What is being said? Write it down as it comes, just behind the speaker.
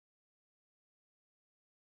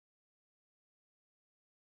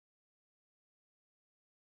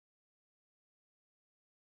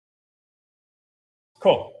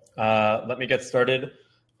Cool. Let me get started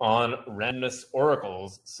on randomness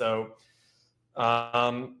oracles. So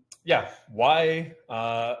yeah, why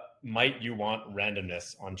might you want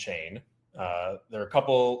randomness on chain? There are a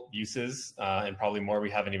couple uses and probably more we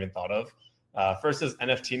haven't even thought of. First is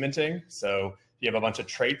NFT minting. So you have a bunch of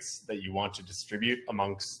traits that you want to distribute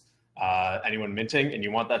amongst anyone minting, and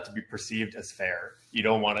you want that to be perceived as fair. You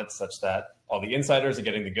don't want it such that all the insiders are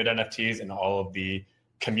getting the good NFTs and all of the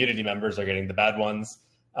community members are getting the bad ones.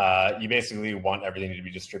 You basically want everything to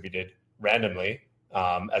be distributed randomly,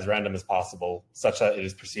 as random as possible, such that it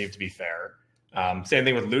is perceived to be fair. Same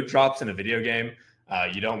thing with loot drops in a video game.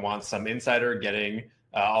 You don't want some insider getting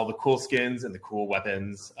all the cool skins and the cool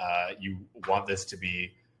weapons. You want this to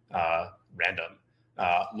be random.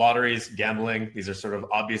 Lotteries, gambling, these are sort of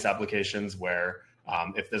obvious applications where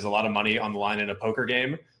if there's a lot of money on the line in a poker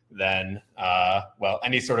game, then, well,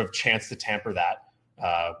 any sort of chance to tamper that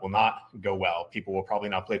will not go well. People will probably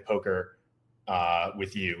not play poker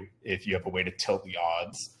with you if you have a way to tilt the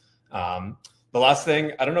odds. The last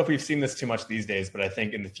thing, I don't know if we've seen this too much these days, but I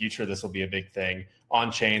think in the future, this will be a big thing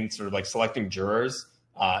on chain, sort of like selecting jurors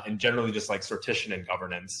and generally just like sortition and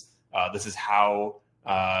governance. This is how,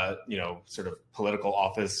 you know, sort of political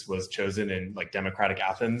office was chosen in like democratic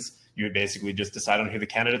Athens. You would basically just decide on who the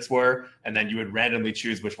candidates were, and then you would randomly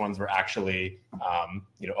choose which ones were actually,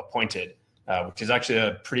 you know, appointed, which is actually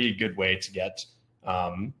a pretty good way to get,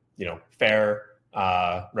 you know, fair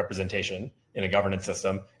representation in a governance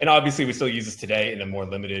system. And obviously we still use this today in a more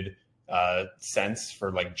limited sense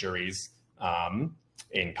for like juries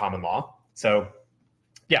in common law. So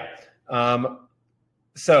yeah,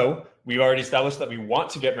 so we've already established that we want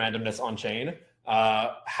to get randomness on chain.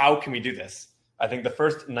 How can we do this? I think the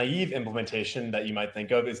first naive implementation that you might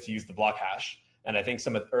think of is to use the block hash. And I think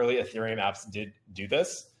some early Ethereum apps did do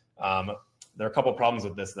this. There are a couple problems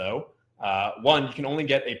with this though. One, you can only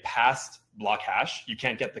get a past block hash. You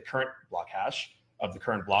can't get the current block hash of the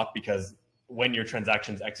current block because when your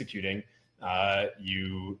transaction is executing, well,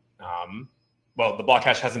 the block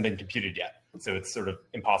hash hasn't been computed yet. So it's sort of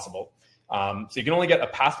impossible. So you can only get a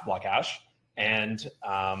past block hash. And,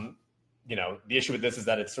 you know, the issue with this is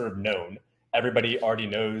that it's sort of known. Everybody already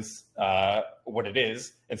knows what it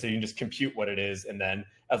is. And so you can just compute what it is. And then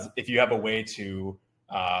if you have a way to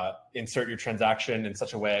insert your transaction in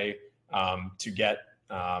such a way to get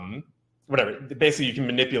whatever, basically you can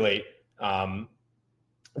manipulate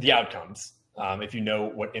the outcomes if you know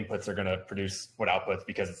what inputs are going to produce what outputs,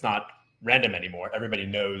 because it's not random anymore. Everybody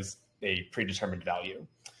knows a predetermined value.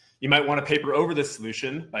 You might want to paper over this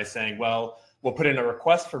solution by saying, well, we'll put in a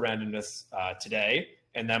request for randomness today,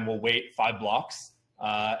 and then we'll wait 5 blocks,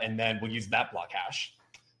 and then we'll use that block hash.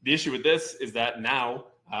 The issue with this is that now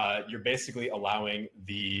you're basically allowing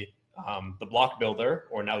the block builder,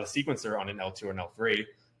 or now the sequencer on an L2 or an L3,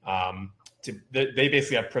 they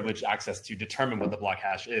basically have privileged access to determine what the block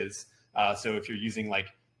hash is. So if you're using like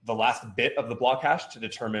the last bit of the block hash to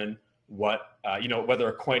determine what, you know, whether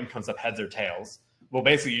a coin comes up heads or tails, well,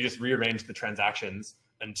 basically you just rearrange the transactions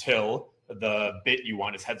until the bit you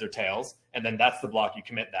want is heads or tails, and then that's the block, you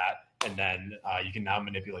commit that, and then you can now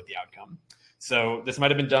manipulate the outcome. So this might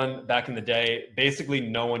have been done back in the day. Basically,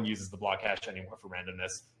 no one uses the block hash anymore for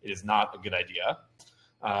randomness. It is not a good idea.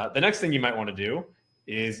 The next thing you might want to do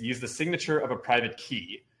is use the signature of a private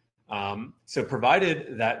key. So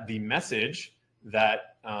provided that the message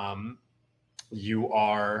that you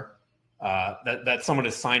are, that someone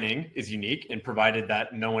is signing is unique, and provided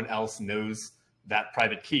that no one else knows that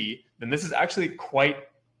private key, then this is actually quite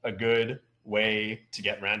a good way to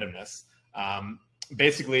get randomness.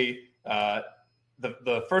 Basically,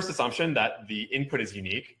 the first assumption that the input is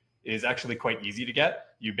unique is actually quite easy to get.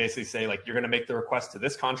 You basically say like, you're going to make the request to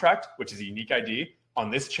this contract, which is a unique ID, on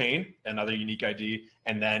this chain, another unique ID,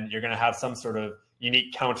 and then you're going to have some sort of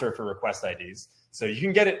unique counter for request IDs. So you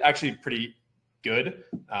can get it actually pretty good.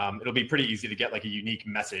 It'll be pretty easy to get like a unique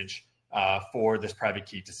message for this private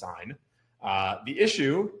key to sign. The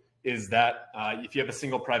issue is that if you have a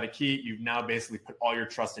single private key, you've now basically put all your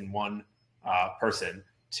trust in one person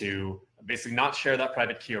to basically not share that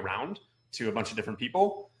private key around to a bunch of different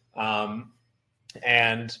people.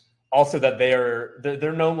 And also that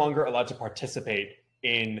they're no longer allowed to participate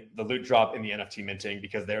in the loot drop in the NFT minting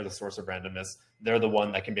because they're the source of randomness. They're the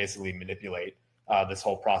one that can basically manipulate this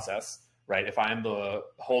whole process, right? If I'm the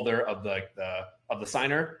holder of the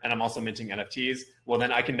signer and I'm also minting NFTs, well,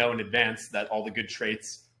 then I can know in advance that all the good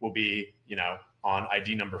traits will be, you know, on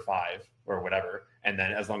ID number 5 or whatever. And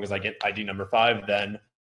then as long as I get ID number 5, then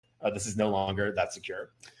this is no longer that secure.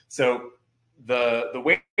 So the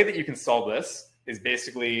way that you can solve this is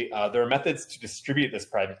basically there are methods to distribute this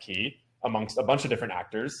private key amongst a bunch of different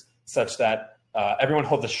actors, such that everyone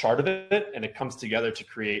holds a shard of it, and it comes together to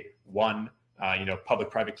create one,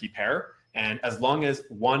 public-private key pair. And as long as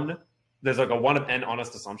there's like a one of n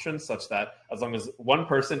honest assumption, such that as long as one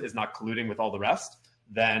person is not colluding with all the rest,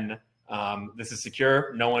 then this is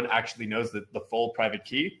secure. No one actually knows the full private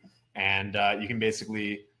key, and you can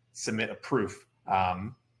basically submit a proof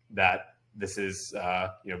that this is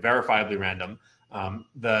verifiably random.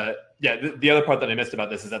 The other part that I missed about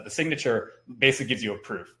this is that the signature basically gives you a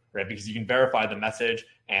proof, right? Because you can verify the message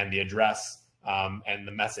and the address and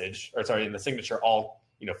the message, and the signature all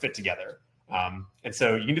fit together. And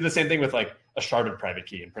so you can do the same thing with like a sharded private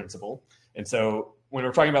key in principle. And so when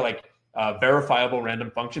we're talking about like verifiable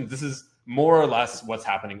random functions, this is more or less what's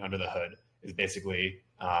happening under the hood. Is basically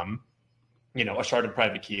a sharded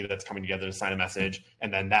private key that's coming together to sign a message,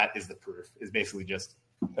 and then that is the proof. Is basically just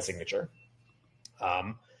a signature.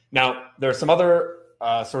 Now, there are some other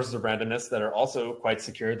sources of randomness that are also quite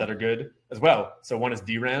secure that are good as well. So one is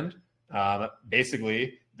drand.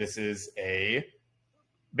 Basically, this is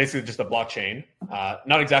just a blockchain.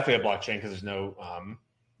 Not exactly a blockchain because there's no,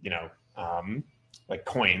 like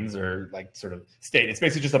coins or like sort of state. It's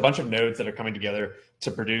basically just a bunch of nodes that are coming together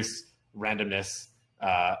to produce randomness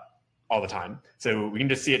all the time. So we can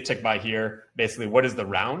just see it tick by here. Basically, what is the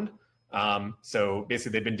round? So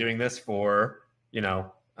basically, they've been doing this for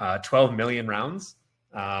 12 million rounds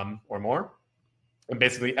or more. And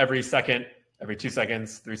basically every second, every 2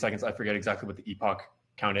 seconds, 3 seconds, I forget exactly what the epoch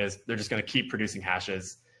count is. They're just going to keep producing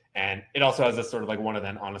hashes. And it also has this sort of like one of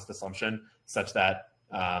an honest assumption such that,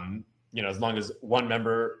 as long as one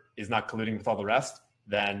member is not colluding with all the rest,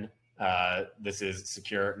 then this is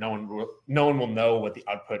secure. No one will know what the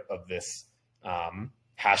output of this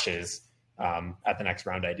hash is at the next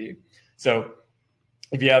round ID. So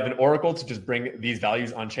if you have an oracle to just bring these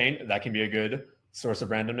values on chain, that can be a good source of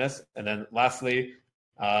randomness. And then lastly,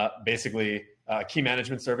 basically a key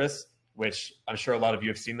management service, which I'm sure a lot of you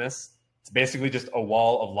have seen this. It's basically just a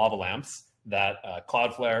wall of lava lamps that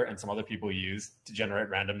Cloudflare and some other people use to generate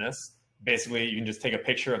randomness. Basically, you can just take a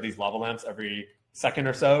picture of these lava lamps every second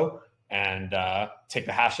or so and take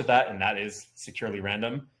the hash of that, and that is securely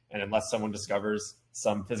random. And unless someone discovers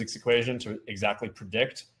some physics equation to exactly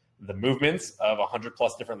predict the movements of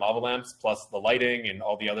 100+ different lava lamps, plus the lighting and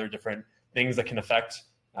all the other different things that can affect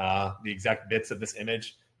the exact bits of this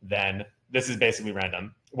image, then this is basically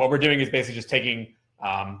random. What we're doing is basically just taking,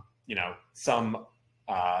 some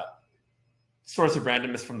source of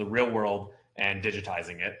randomness from the real world and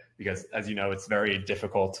digitizing it, because as you know, it's very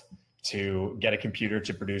difficult to get a computer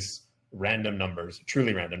to produce random numbers,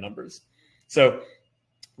 truly random numbers. So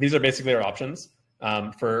these are basically our options.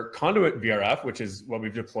 For Conduit VRF, which is what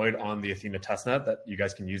we've deployed on the Athena testnet that you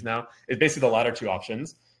guys can use now, is basically the latter two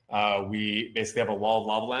options. We basically have a wall of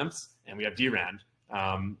lava lamps, and we have drand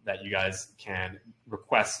that you guys can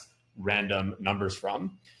request random numbers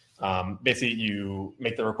from. Basically, you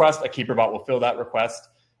make the request, a keeper bot will fill that request,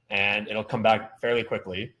 and it'll come back fairly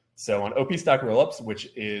quickly. So on OP stack rollups, which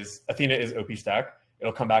is Athena is OP stack,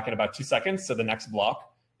 it'll come back in about 2 seconds, so the next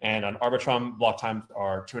block. And on Arbitrum, block times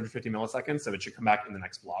are 250 milliseconds, so it should come back in the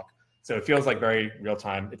next block. So it feels like very real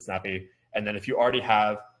time, it's snappy. And then if you already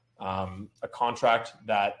have a contract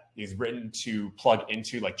that is written to plug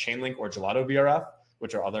into like Chainlink or Gelato VRF,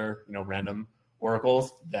 which are other random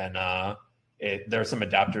oracles, then there are some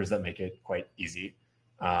adapters that make it quite easy.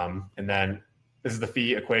 And then this is the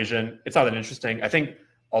fee equation. It's not that interesting. I think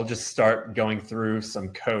I'll just start going through some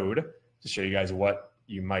code to show you guys what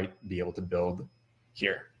you might be able to build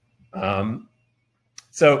here.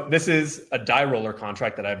 So this is a die roller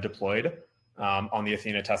contract that I've deployed on the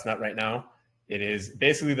Athena testnet right now. It is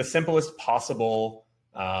basically the simplest possible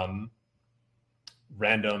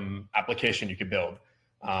random application you could build.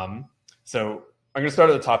 So I'm going to start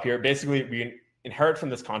at the top here. Basically, we inherit from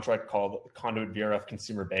this contract called Conduit VRF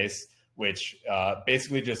consumer base, which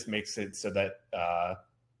basically just makes it so that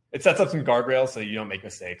it sets up some guardrails so you don't make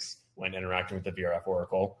mistakes when interacting with the VRF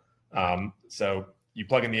oracle. So you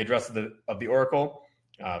plug in the address of the oracle,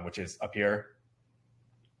 which is up here.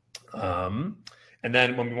 And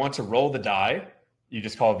then when we want to roll the die, you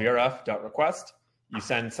just call vrf.request. You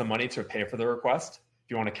send some money to pay for the request.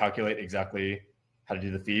 If you want to calculate exactly how to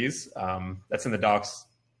do the fees, that's in the docs.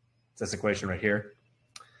 It's this equation right here.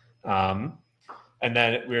 And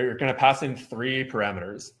then we're going to pass in 3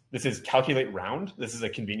 parameters. This is calculate round. This is a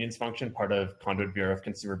convenience function, part of Conduit VRF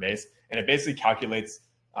consumer base. And it basically calculates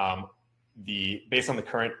based on the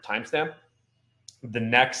current timestamp, the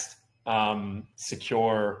next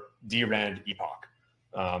secure drand epoch.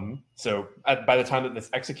 So by the time that this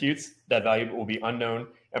executes, that value will be unknown.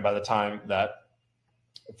 And by the time that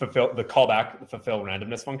fulfill the callback, the fulfill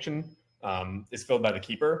randomness function is filled by the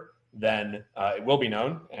keeper, then it will be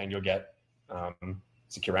known and you'll get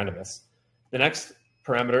secure randomness. The next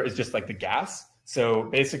parameter is just like the gas. So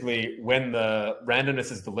basically when the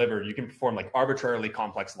randomness is delivered, you can perform like arbitrarily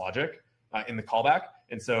complex logic in the callback.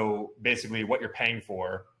 And so basically what you're paying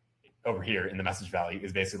for over here in the message value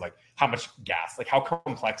is basically like how much gas, like how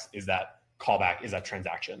complex is that callback, is that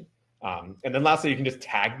transaction. And then lastly, you can just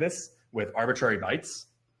tag this with arbitrary bytes.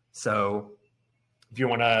 So if you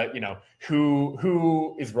want to,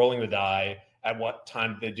 who is rolling the die, at what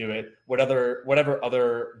time they do it, whatever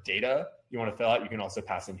other data you want to fill out, you can also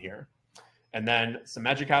pass in here. And then some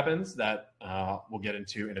magic happens that we'll get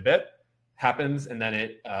into in a bit, happens, and then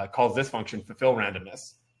it calls this function fulfill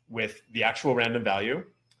randomness with the actual random value,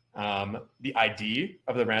 the ID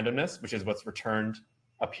of the randomness, which is what's returned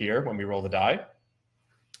up here when we roll the die.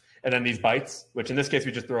 And then these bytes, which in this case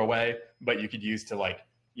we just throw away, but you could use to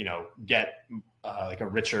get like a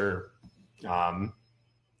richer,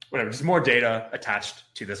 just more data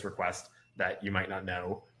attached to this request that you might not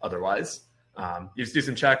know otherwise. You just do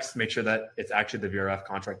some checks, make sure that it's actually the VRF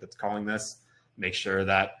contract that's calling this, make sure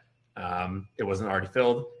that it wasn't already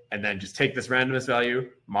filled, and then just take this randomness value,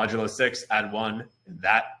 modulo 6, add 1, and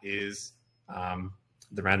that is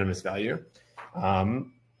the randomness value.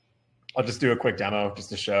 I'll just do a quick demo just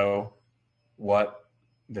to show what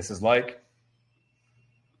this is like.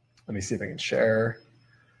 Let me see if I can share.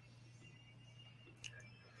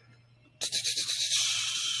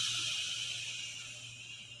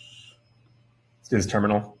 Let's do this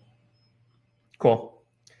terminal. Cool.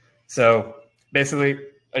 So basically,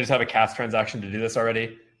 I just have a cast transaction to do this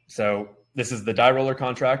already. So this is the die roller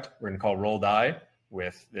contract. We're going to call roll die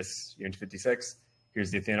with this Unit 56.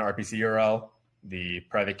 Here's the Athena RPC URL, the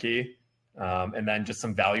private key, and then just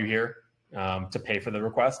some value here to pay for the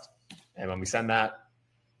request. And when we send that,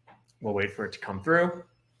 we'll wait for it to come through.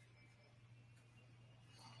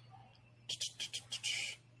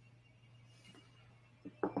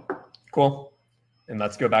 Cool. And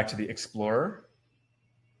let's go back to the Explorer.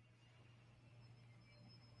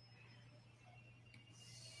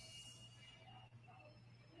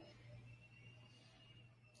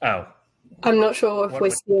 Oh. I'm not sure if we're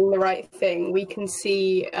seeing the right thing. We can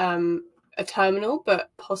see a terminal, but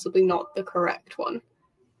possibly not the correct one.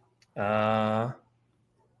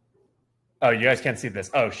 Oh, you guys can't see this.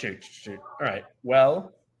 Oh, shoot. All right.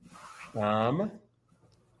 Well,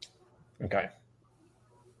 okay.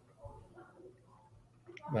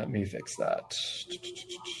 Let me fix that.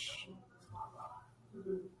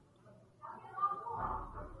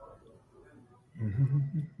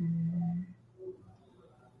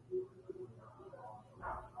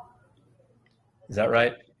 Is that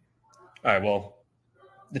right? All right, well,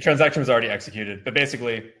 the transaction was already executed, but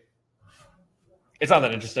basically, it's not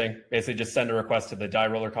that interesting. Basically, just send a request to the die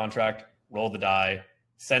roller contract, roll the die,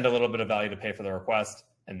 send a little bit of value to pay for the request,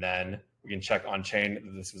 and then we can check on chain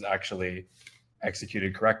that this was actually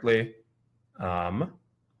executed correctly.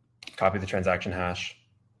 Copy the transaction hash.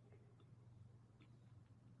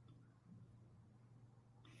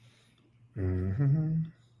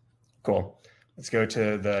 Cool. Let's go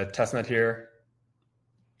to the testnet here.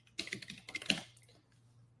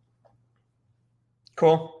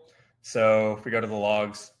 Cool. So if we go to the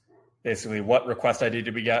logs, basically what request ID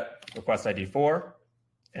did we get? Request ID 4.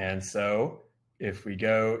 And so if we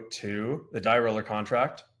go to the die roller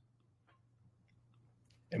contract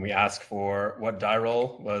and we ask for what die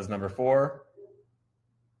roll was number 4,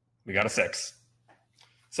 we got a 6.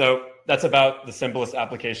 So that's about the simplest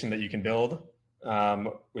application that you can build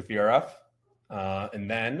with VRF. And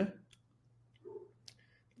then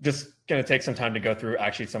just going to take some time to go through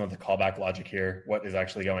actually some of the callback logic here, what is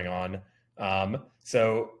actually going on.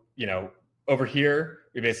 So, over here,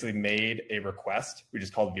 we basically made a request. We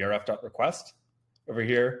just called vrf.request over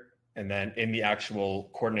here. And then in the actual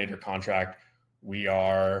coordinator contract, we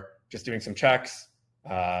are just doing some checks.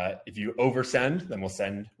 If you oversend, then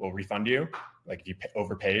we'll refund you, like if you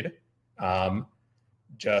overpaid. I'm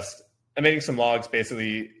making some logs,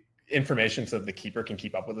 basically information so that the keeper can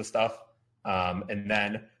keep up with this stuff. And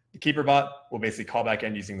then the keeper bot will basically call back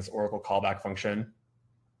in using this Oracle callback function.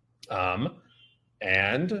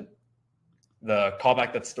 And the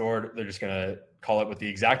callback that's stored, they're just going to call it with the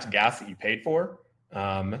exact gas that you paid for.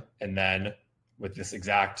 And then with this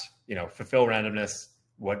exact, fulfill randomness,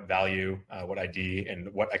 what value, what ID,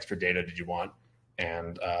 and what extra data did you want?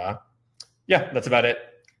 And yeah, that's about it.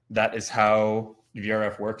 That is how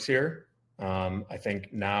VRF works here. I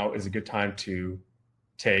think now is a good time to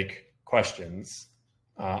take questions.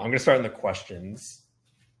 I'm going to start in the questions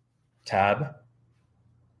tab,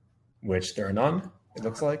 which there are none. it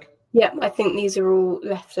looks like. Yeah, I think these are all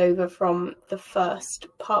left over from the first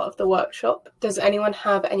part of the workshop. Does anyone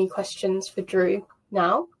have any questions for Drew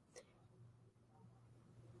now?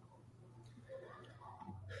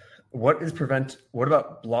 What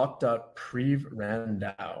about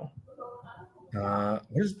block.prev_random?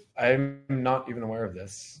 I'm not even aware of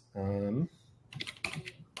this.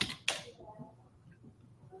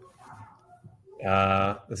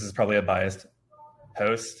 This is probably a biased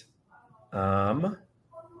post.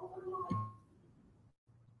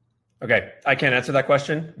 Okay, I can't answer that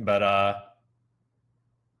question, but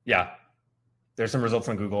yeah, there's some results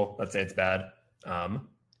on Google that say it's bad.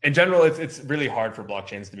 In general, it's really hard for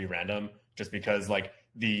blockchains to be random, just because like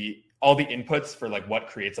all the inputs for like what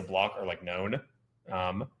creates a block are like known.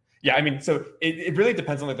 Yeah, I mean, so it really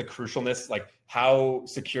depends on like the crucialness, like how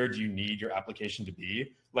secure do you need your application to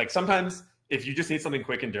be? Like sometimes if you just need something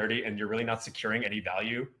quick and dirty and you're really not securing any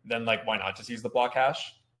value, then like why not just use the block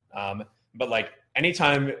hash? But like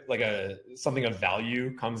anytime like something of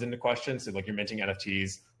value comes into question, so like you're minting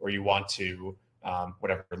NFTs or you want to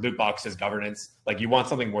whatever, loot boxes, governance, like you want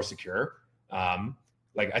something more secure.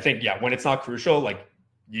 Like I think, yeah, when it's not crucial, like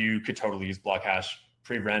you could totally use block hash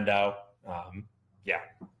pre-rando. Yeah.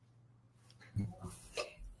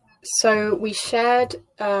 So we shared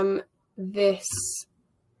this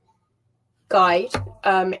guide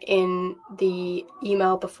in the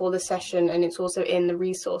email before the session, and it's also in the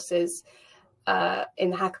resources in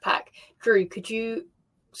the Hacker Pack. Drew, could you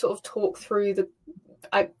sort of talk through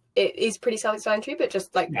it is pretty self-explanatory, but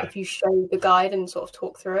just like if you show the guide and sort of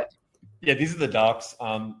talk through it. Yeah, these are the docs.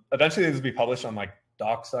 Eventually these will be published on like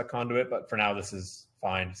docs.conduit, but for now this is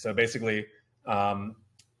fine. So basically,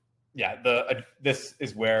 this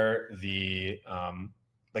is where the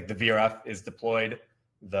like the VRF is deployed,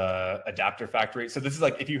 the adapter factory. So this is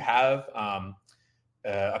like if you have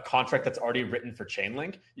a contract that's already written for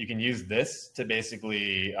Chainlink, you can use this to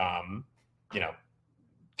basically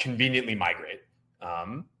conveniently migrate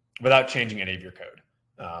without changing any of your code.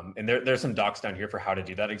 And there's some docs down here for how to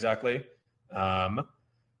do that exactly.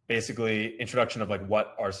 Basically, introduction of like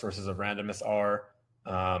what our sources of randomness are,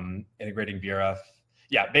 integrating VRF.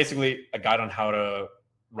 Yeah, basically a guide on how to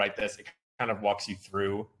write this. It kind of walks you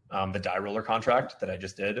through the die roller contract that I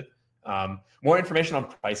just did. More information on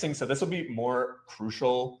pricing. So this will be more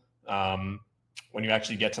crucial when you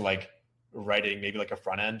actually get to like writing maybe like a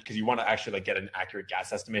front end, because you want to actually like get an accurate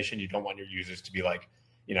gas estimation. You don't want your users to be like,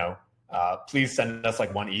 please send us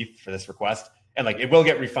like 1 ETH for this request. And like, it will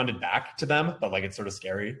get refunded back to them, but like, it's sort of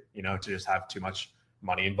scary, to just have too much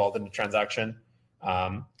money involved in the transaction.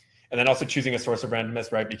 And then also choosing a source of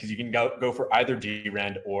randomness, right? Because you can go for either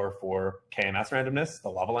drand or for KMS randomness, the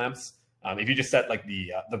lava lamps. If you just set like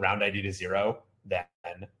the round ID to 0, then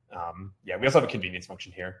we also have a convenience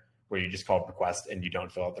function here where you just call request and you don't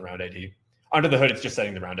fill out the round ID. Under the hood, it's just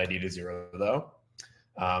setting the round ID to 0 though.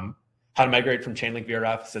 How to migrate from Chainlink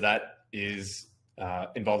VRF. So that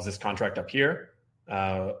involves this contract up here,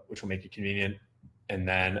 which will make it convenient. And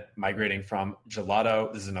then migrating from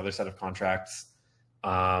Gelato, this is another set of contracts.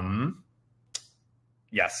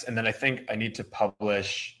 Yes, and then I think I need to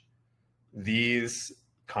publish these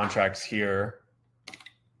contracts here.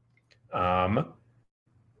 Let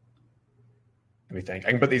me think. I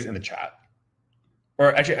can put these in the chat.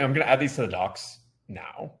 Or actually, I'm going to add these to the docs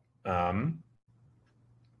now.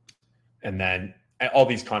 And then all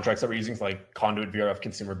these contracts that we're using, so like Conduit, VRF,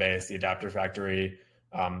 consumer base, the adapter factory,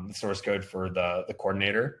 the source code for the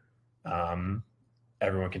coordinator,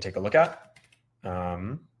 everyone can take a look at.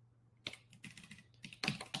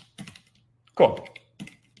 Cool.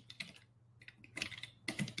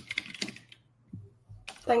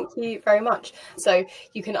 Thank you very much. So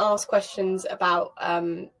you can ask questions about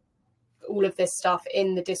all of this stuff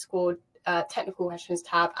in the Discord technical questions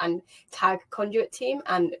tab and tag Conduit team,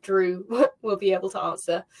 and Drew will be able to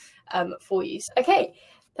answer for you. Okay,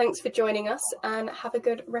 thanks for joining us and have a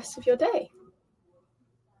good rest of your day.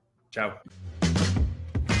 Ciao.